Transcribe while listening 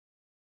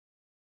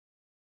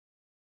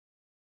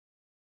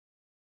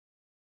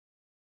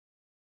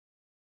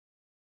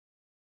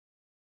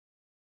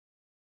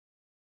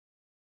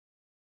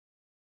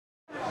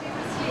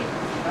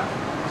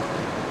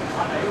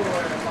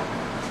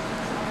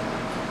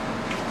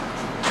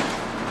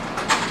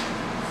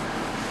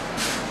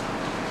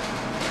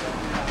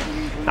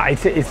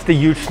It's the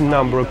huge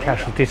number of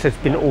casualties that's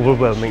been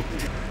overwhelming.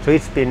 So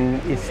it's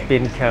been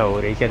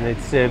chaotic, and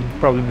it's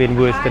probably been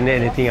worse than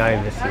anything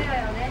I've ever seen.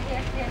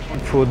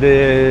 For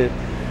the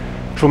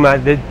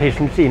traumatic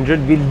patients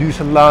injured, we lose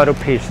a lot of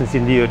patients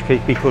in the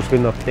earthquake because we're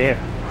not there,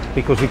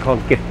 because we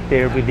can't get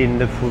there within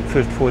the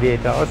first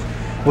 48 hours.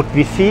 What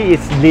we see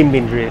is limb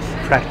injuries,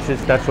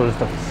 fractures, that sort of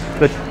stuff.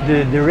 But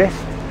the rest,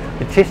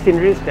 the chest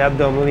injuries, the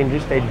abdominal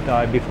injuries, they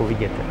die before we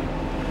get there.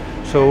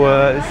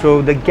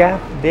 So the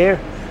gap there,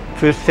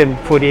 first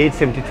 48,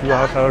 72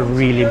 hours are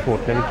really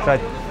important,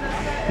 and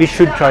we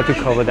should try to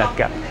cover that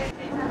gap.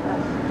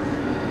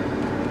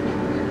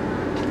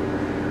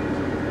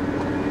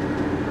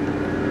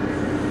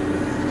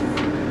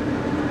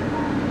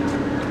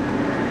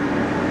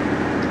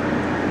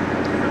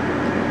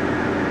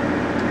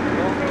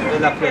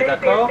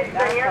 D'accord.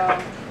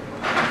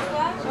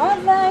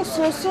 Travaille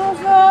ce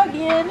sauveur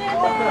bien-aimé,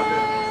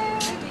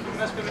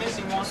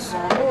 son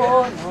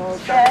nom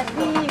fait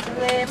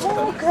vibrer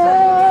mon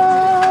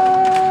cœur.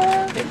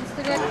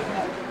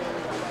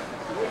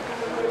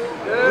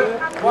 2,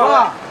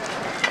 3.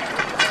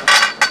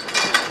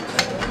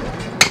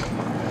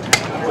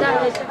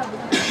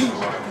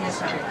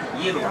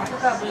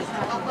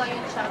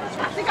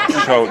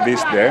 Show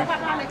this there,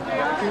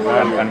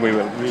 and we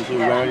will.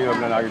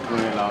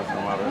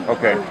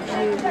 Okay.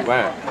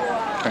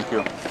 Thank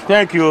you.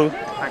 Thank you.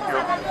 Thank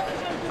you.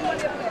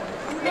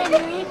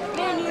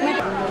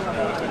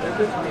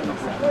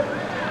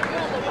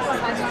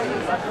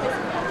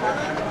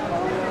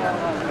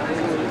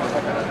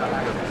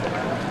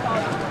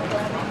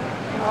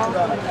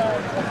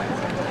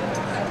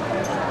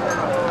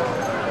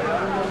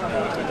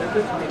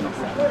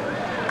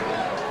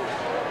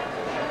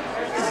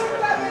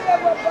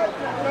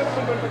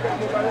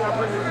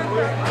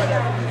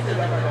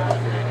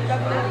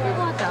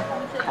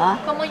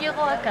 ¿Cómo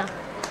llegó acá?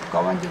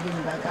 Comment llegó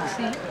acá?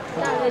 Sí.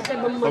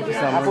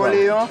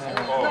 Napoléon,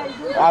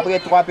 après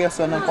 3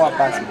 personnes encore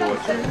passent.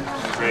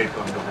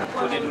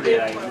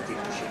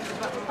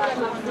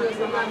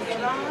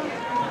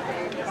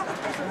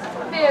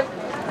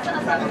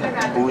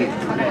 Oui.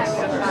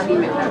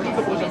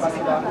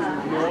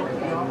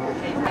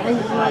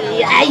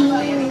 Aïe, aïe,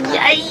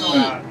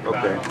 aïe.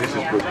 Okay, this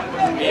is good.